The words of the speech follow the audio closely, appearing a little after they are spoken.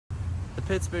The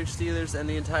Pittsburgh Steelers and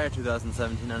the entire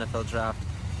 2017 NFL Draft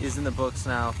is in the books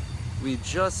now. We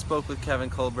just spoke with Kevin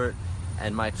Colbert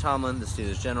and Mike Tomlin, the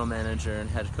Steelers general manager and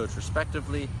head coach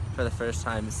respectively, for the first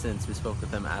time since we spoke with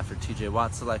them after TJ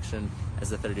Watt's selection as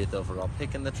the 30th overall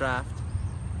pick in the draft.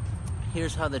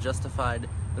 Here's how they justified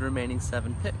the remaining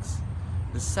 7 picks.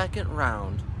 The second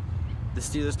round, the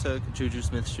Steelers took Juju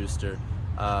Smith-Schuster,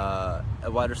 a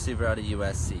wide receiver out of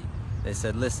USC. They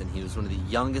said, listen, he was one of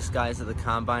the youngest guys at the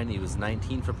Combine. He was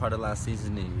 19 for part of last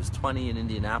season, and he was 20 in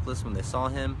Indianapolis when they saw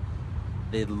him.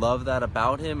 They love that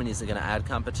about him, and he's going to add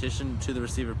competition to the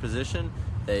receiver position.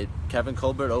 Kevin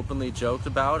Colbert openly joked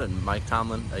about, and Mike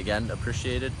Tomlin, again,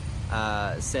 appreciated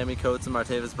Sammy Coates and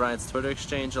Martavis Bryant's Twitter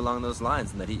exchange along those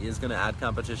lines, and that he is going to add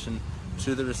competition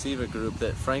to the receiver group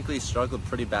that, frankly, struggled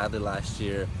pretty badly last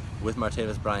year with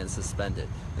Martavis Bryant suspended.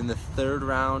 In the third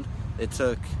round, they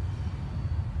took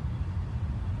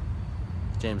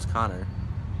James Conner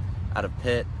out of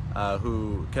Pitt,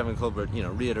 who Kevin Colbert,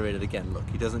 reiterated again. Look,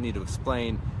 he doesn't need to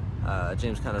explain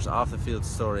James Conner's off-the-field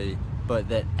story, but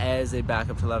that as a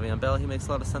backup to Le'Veon Bell, he makes a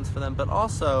lot of sense for them. But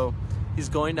also, he's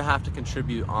going to have to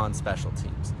contribute on special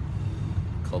teams.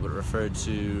 Colbert referred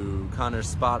to Conner's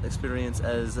spot experience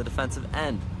as a defensive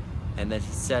end, and that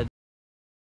he said,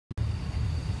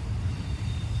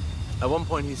 at one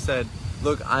point he said,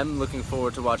 look, I'm looking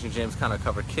forward to watching James Conner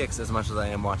cover kicks as much as I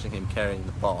am watching him carrying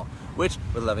the ball, which,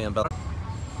 with Le'Veon Bell,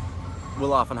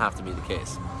 will often have to be the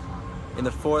case. In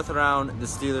the fourth round, the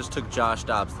Steelers took Josh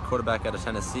Dobbs, the quarterback out of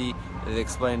Tennessee. They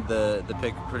explained the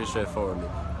pick pretty straightforwardly.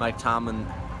 Mike Tomlin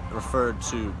referred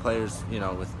to players,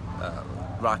 with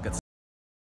rocket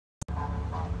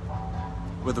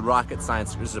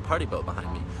science. There's a party boat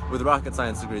behind me. With rocket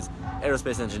science degrees,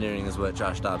 aerospace engineering is what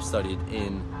Josh Dobbs studied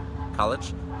in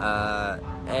college.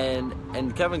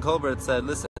 And Kevin Colbert said,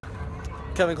 listen,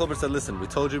 we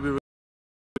told you we were.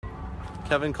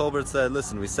 Kevin Colbert said,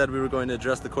 listen, we said we were going to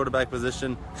address the quarterback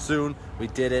position soon. We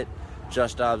did it.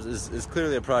 Josh Dobbs is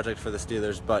clearly a project for the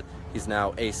Steelers, but he's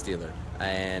now a Steeler,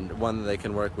 and one that they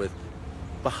can work with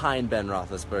behind Ben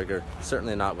Roethlisberger,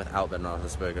 certainly not without Ben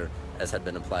Roethlisberger, as had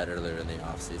been implied earlier in the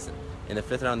offseason. In the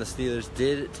fifth round, the Steelers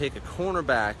did take a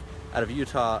cornerback out of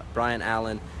Utah, Brian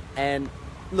Allen, and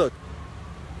look,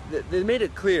 they made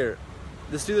it clear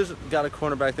the Steelers got a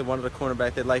cornerback. They wanted a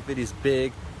cornerback. They like that he's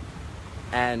big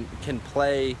and can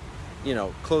play,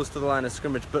 close to the line of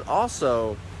scrimmage, but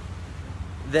also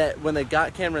that when they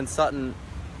got Cameron Sutton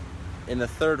in the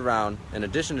third round, in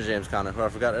addition to James Conner, who I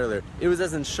forgot earlier, it was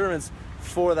as insurance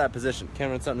for that position.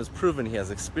 Cameron Sutton has proven he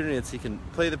has experience, he can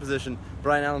play the position.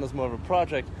 Brian Allen is more of a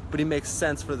project, but he makes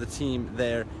sense for the team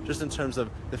there, just in terms of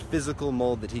the physical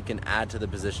mold that he can add to the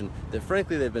position that,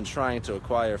 frankly, they've been trying to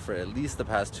acquire for at least the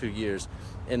past 2 years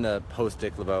in the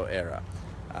post-Dick LeBeau era.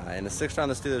 In the sixth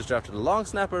round, the Steelers drafted a long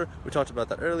snapper. We talked about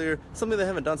that earlier, something they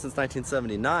haven't done since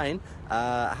 1979.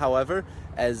 However,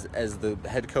 as the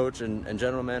head coach and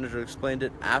general manager explained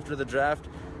it after the draft,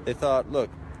 they thought, look,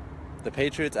 the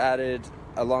Patriots added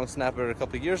a long snapper a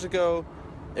couple of years ago.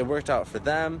 It worked out for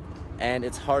them, and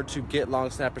it's hard to get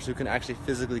long snappers who can actually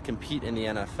physically compete in the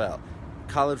NFL.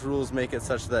 College rules make it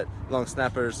such that long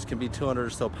snappers can be 200 or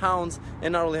so pounds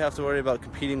and not really have to worry about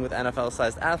competing with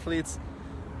NFL-sized athletes.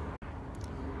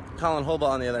 Colin Holba,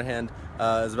 on the other hand,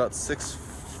 is about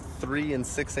 6'3" and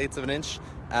 6/8 of an inch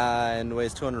and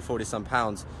weighs 240-some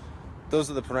pounds.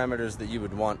 Those are the parameters that you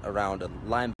would want around a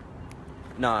linebacker,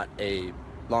 not a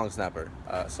long snapper,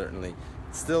 certainly.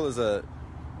 Still is a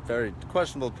very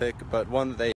questionable pick, but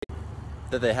one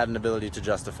that they had an ability to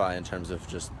justify in terms of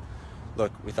just,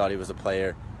 look, we thought he was a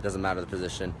player. It doesn't matter the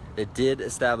position. They did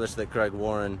establish that Greg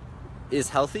Warren is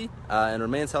healthy and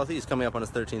remains healthy. He's coming up on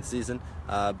his 13th season,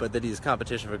 but that he's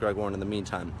competition for Greg Warren in the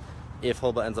meantime. If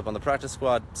Holba ends up on the practice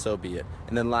squad, so be it.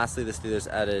 And then lastly, the Steelers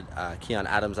added Keon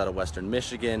Adams out of Western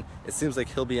Michigan. It seems like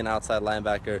he'll be an outside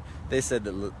linebacker. They said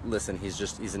that, listen,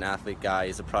 he's an athlete guy,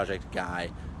 he's a project guy.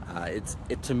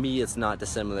 To me, it's not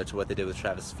dissimilar to what they did with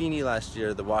Travis Feeney last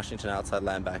year, the Washington outside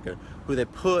linebacker, who they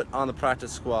put on the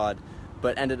practice squad,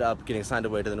 but ended up getting signed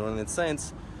away to the New Orleans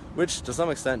Saints, which to some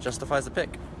extent justifies the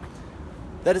pick.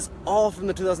 That is all from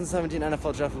the 2017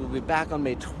 NFL Draft. We'll be back on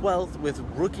May 12th with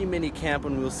rookie mini camp,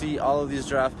 when we'll see all of these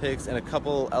draft picks and a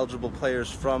couple eligible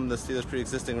players from the Steelers'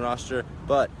 pre-existing roster.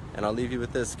 But, and I'll leave you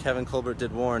with this, Kevin Colbert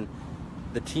did warn,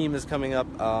 the team is coming up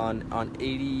on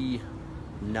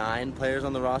 89 players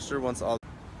on the roster. Once all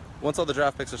the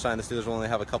draft picks are signed, the Steelers will only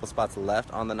have a couple spots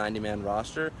left on the 90-man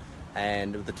roster,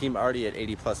 and with the team already at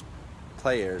 80-plus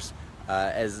players,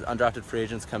 as undrafted free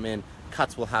agents come in,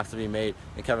 cuts will have to be made.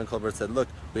 And Kevin Colbert said, look,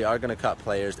 we are going to cut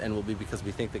players, and will be because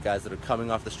we think the guys that are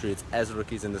coming off the streets as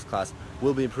rookies in this class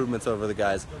will be improvements over the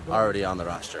guys already on the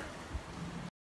roster.